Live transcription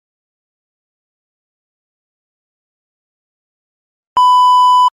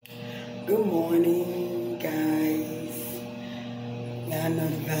Good morning, guys. Y'all know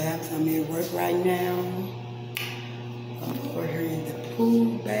the vibes. I'm at work right now. I'm over here in the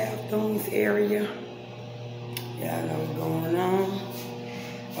pool bathrooms area. Y'all know what's going on.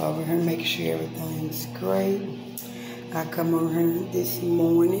 Over here making sure everything's great. I come over here this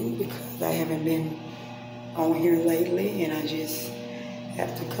morning because I haven't been on here lately, and I just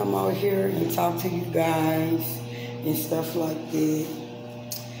have to come over here and talk to you guys and stuff like that.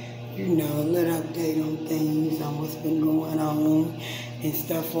 You know, a little update on things, on what's been going on and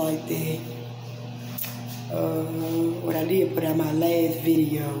stuff like that. What I did put out my last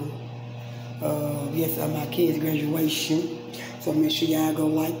video, yes, on my kids' graduation. So make sure y'all go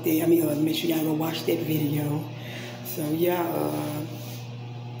like that. Make sure y'all go watch that video. So yeah,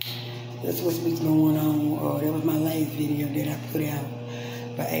 that's what's been going on. That was my last video that I put out.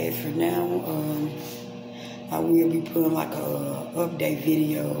 But as for now, I will be putting like a update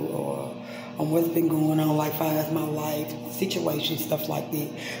video or on what's been going on, like far as my life situation, stuff like that.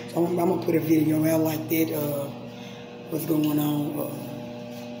 So I'm gonna put a video out like that. What's going on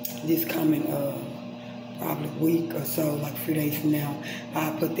this coming probably week or so, like a few days from now,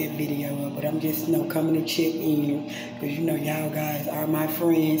 I'll put that video up. But I'm just, coming to check in, because, y'all guys are my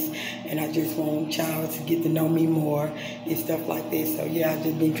friends, and I just want y'all to get to know me more and stuff like that. So, yeah, I've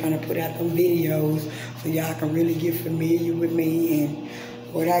just been trying to put out some videos so y'all can really get familiar with me and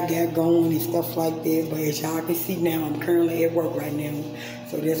what I got going and stuff like that. But as y'all can see now, I'm currently at work right now,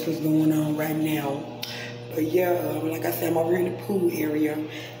 so that's what's going on right now. But yeah, like I said, I'm over in the pool area,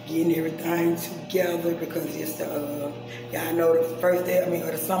 getting everything together because it's y'all know the first day, of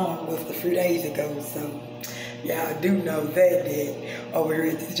the summer was a few days ago. So y'all do know that over here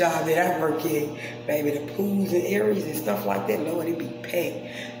at the job that I work at, baby, the pools and areas and stuff like that, Lord, it be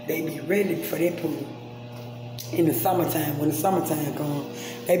packed. They be ready for that pool. In the summertime, when the summertime comes,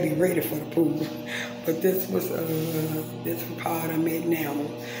 they be ready for the pool. But this was this part I'm at now.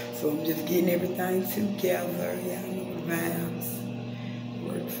 So I'm just getting everything together. Y'all know the vibes,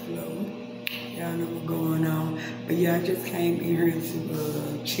 workflow. Y'all know what's going on. But yeah, I just came in here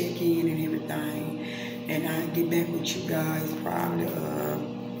to check in and everything. And I'll get back with you guys probably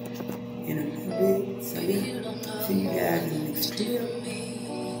in a little bit. So yeah, see you guys in the next video.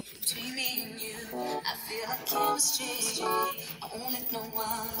 I feel like chemistry. I won't let no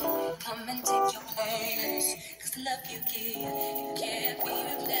one come and take your place. Cause the love you give, it can't be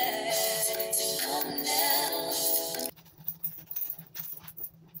replaced. So come now.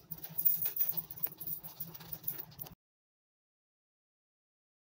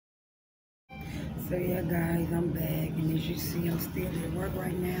 So yeah, guys, I'm back, and as you see, I'm still at work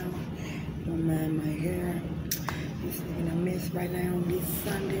right now. Don't mind my hair. It's looking a mess right now on this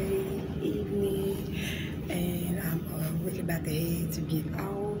Sunday evening, and I'm really about to head to get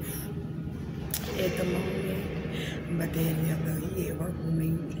off at the moment. I'm about to head to work with me.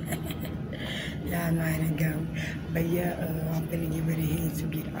 Y'all know how to go. But yeah, I'm gonna get ready to head to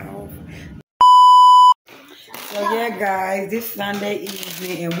get off. So yeah, guys, this Sunday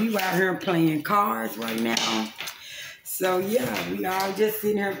evening, and we out here playing cards right now. So yeah, we all just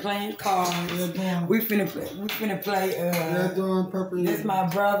sitting here playing cards. We finna play. This my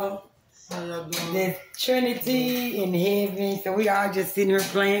brother. There's Trinity in heaven. So we all just sitting here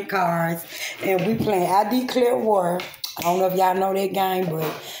playing cards, and we playing I Declare War. I don't know if y'all know that game, but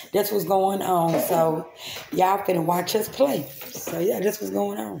that's what's going on. So y'all finna watch us play. So yeah, that's what's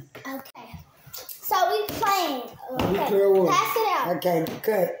going on. Okay. So we playing. Okay. Pass it out. Okay,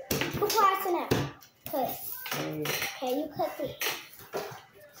 cut. Who passing out? Cut. Okay, you cut it.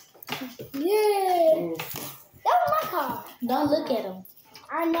 Yeah. That was my card. Don't look at him.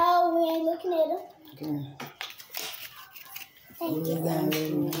 I know we ain't looking at him. Okay. Thank you.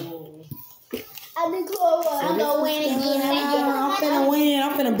 I So I'm gonna win again. I'm finna win.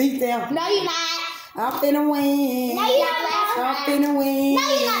 I'm finna beat them. No, you're not. I'm finna win. No, you're not. I'm finna win. No,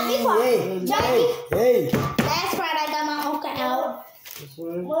 you're not. Be quiet. Hey. Last round, I got my uncle out.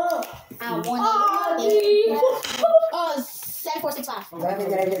 I won. Oh, 7-4-6-5. I think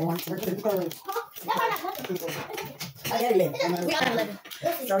I get one. I got 11. We all got 11.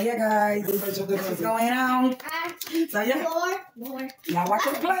 So yeah, guys, what's going on? So yeah, More. y'all watch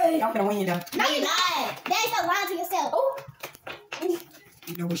us play. I'm finna win though. No, you're not. That ain't so lying to yourself. Oh.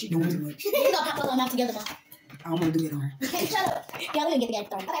 You know what she doing too much. You gonna pop them out together now. I don't wanna do it on her. Hey, shut up. Yeah, we gonna get the game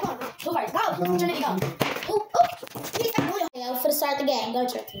started. Okay, come on. Who first? Go. Trinity, go. Ooh. Yeah, for the start of the game. Go,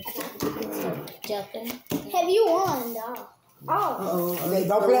 Trinity. Joker. Have you won, dog? Oh. Okay,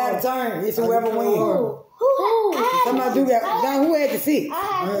 don't play out of turn. It's whoever wins. Who? Somebody do that. Now, who had the 6? I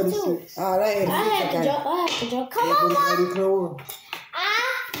had the 2. Oh, they had the 6. I had the joke. Come on, Mom.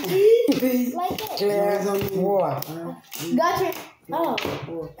 P, Like that. Claire, War. Gotcha. Oh.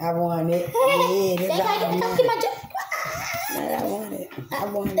 I won it. Yeah, that's all I Come won. see my joke. I won it. I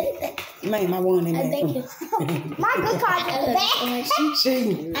won it. Ma'am, I won it, man. Thank you. My good card is the back. She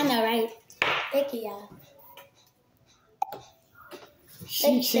cheating. I know, right? Thank you, y'all.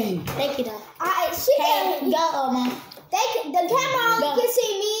 She cheating. Thank you, though. Alright, she can go, Mom. The camera can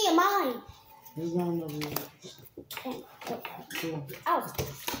see me and mine. Who's on over here? Oh.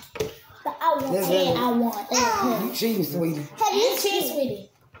 But I want it. I want it. You cheating, sweetie. Have you cheated, sweetie?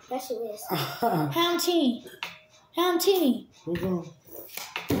 That shit is. How I'm cheating? How I'm cheating? Who's on?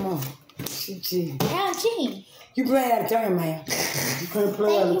 Come on. She cheating. How I'm cheating? You play out of turn, man. You can't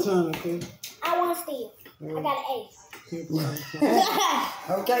play out of turn, okay? I want to steal. I got an ace. Can't play out of turn.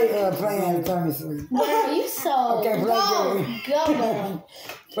 Okay, play out of turn, sweetie. Girl, you so. Okay, play Go, girl.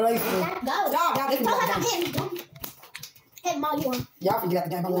 Play for Go. Y'all Don't have to hit me. Hit my one. Y'all forget the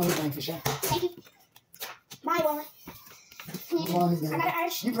game. I won this game for sure. Thank you. My one. You won this I game. got an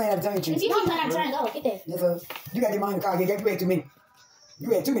arch. You play out of turn, If too. you keep playing, I'm trying to go. Get there. Yes, sir. You got your mind in the car. You had too many. You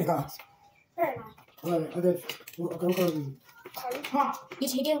had too many cars. Very nice. All right, I got a card. Huh? You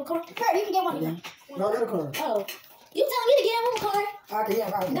can get one card? Sure, you can get one. Yeah. No, I got a card. Oh. You telling me to get one card? Okay, yeah,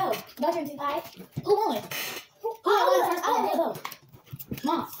 right. No. Go turn to five. Who won? Who won first? Oh, go.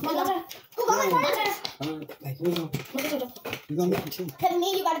 Mom, go turn. Who won first? All right, who's on? Who's on me? Because me and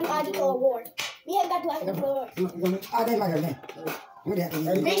you got to do ID for award. Me and you got to do ID for award. Who's on me? Oh, that's my girl name. What that?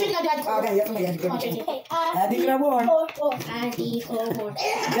 Make sure you got to do ID for award. Okay, yes, somebody has to Come on, go. Tracy. Okay, I think I won. four. ID for award.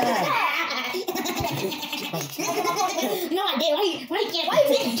 No, I did. Why you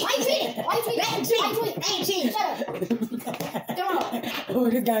cheating? I ain't cheating. Shut up. Come on. Oh,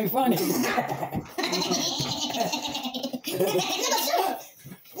 this game funny. Nigga, shut up.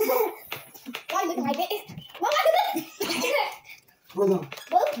 Why you looking like that? Why am I looking? Who's on?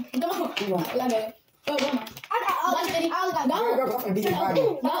 Come on. Come on. Go, come on. I got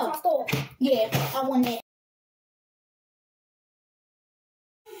Go. my store. Yeah, I won that.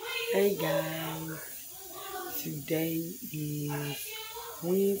 Hey guys, today is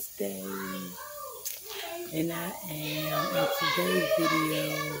Wednesday, and I am in today's video.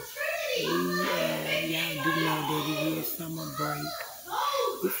 Y'all do know that it is summer break.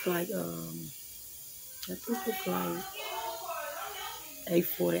 It's like I think it's like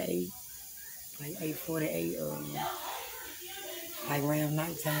 8:48, like 8:48. Like around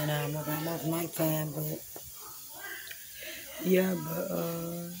nighttime. I don't know if it's nighttime, but yeah,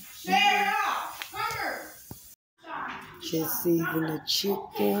 just season the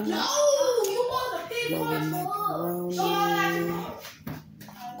chicken, go with macaroni,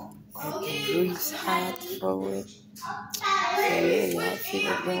 let the grease hot for it. So yeah, y'all see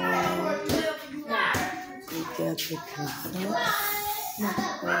what's going on. We got the croissant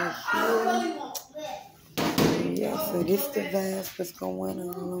right here. Yeah, so this the vibes what's going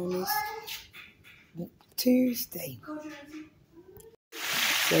on this Tuesday.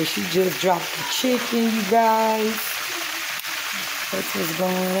 So she just dropped the chicken, you guys. That's what's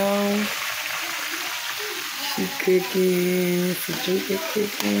going on. She cooking, Sadrika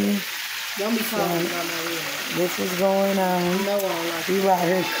cooking. Don't be talking about my real. This what's going on. No, I don't like We right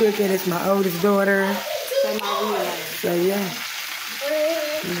here cooking. It's my oldest daughter. say my real life. So yeah,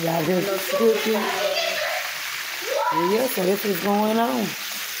 we out here cooking. And yeah, so this what's going on.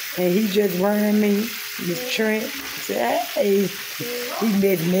 And he just running me, Miss Trent. Said, hey, he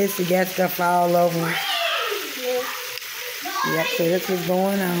messy, got stuff all over him. Yep, so that's what's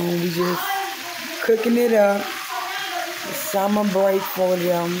going on. We just cooking it up. It's summer break for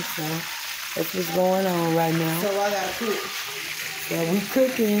them, so that's what's going on right now. So I gotta cook. So we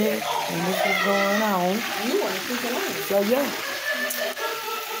cooking it, and this is going on. You wanna cook alone? So yeah.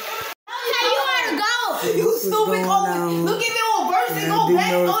 You stupid old. Look at me on verse and go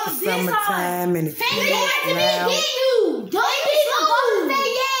back on It's this side. summertime and it's loud. Look,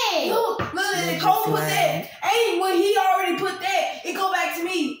 and Cole put that. Ain't when he already put that, it go back to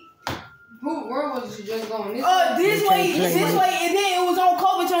me. Where was you just going? This way, and then it was on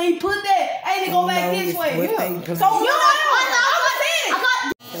Kobe and he put that, and it go back this way. What they Yeah. play. So you know,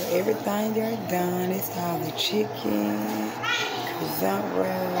 So everything are done. It's all the chicken, croissant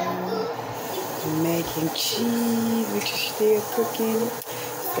roll, mac and cheese, which is still cooking.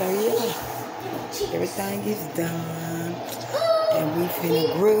 So yeah, everything is done. And we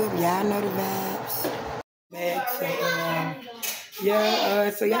finna grub. Y'all know the vibes. Back, so,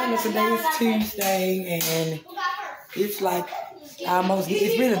 so y'all know today is Tuesday, and it's like almost,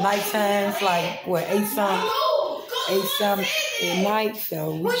 it's really nighttime. It's like, what, 8 something at night.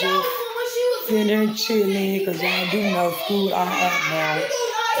 So we just sitting there chilling, because y'all do know school are out now.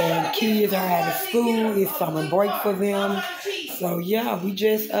 and kids are out of school. It's summer break for them. So yeah, we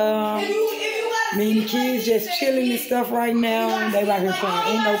just me and the kids just chilling and stuff right now. They right here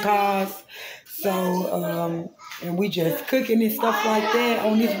playing Uno cards. So and we just cooking and stuff like that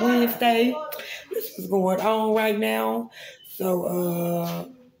on this Wednesday. This is going on right now. So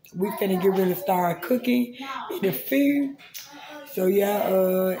we finna get ready to start cooking the food. So yeah,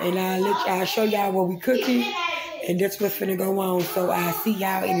 and I'll show y'all what we cooking, and that's what's finna go on. So I'll see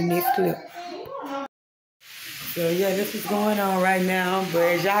y'all in the next clip. So yeah, this is going on right now, but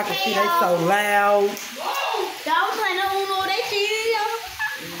as y'all can see, they so loud. Y'all playing no Uno, they cheating, y'all.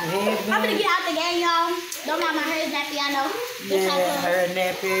 I'm gonna get out the game, y'all. Don't mind my hair nappy, I know. Yeah, her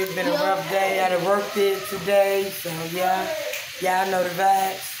nappy. It's been a rough day. I done worked it today, so yeah, y'all know the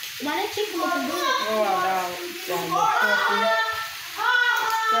vibes. Why that chicken looking good? Oh no, so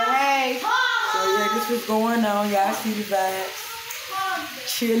hey, so yeah, this was going on. Y'all see the vibes.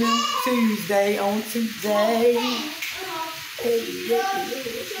 Chilling Tuesday on today.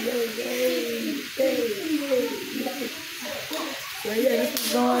 So yeah, this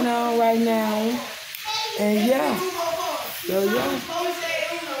is going on right now. And yeah, so yeah,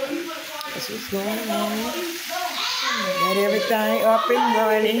 that's what's going on. Got everything up and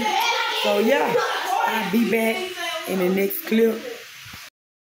running. So yeah, I'll be back in the next clip.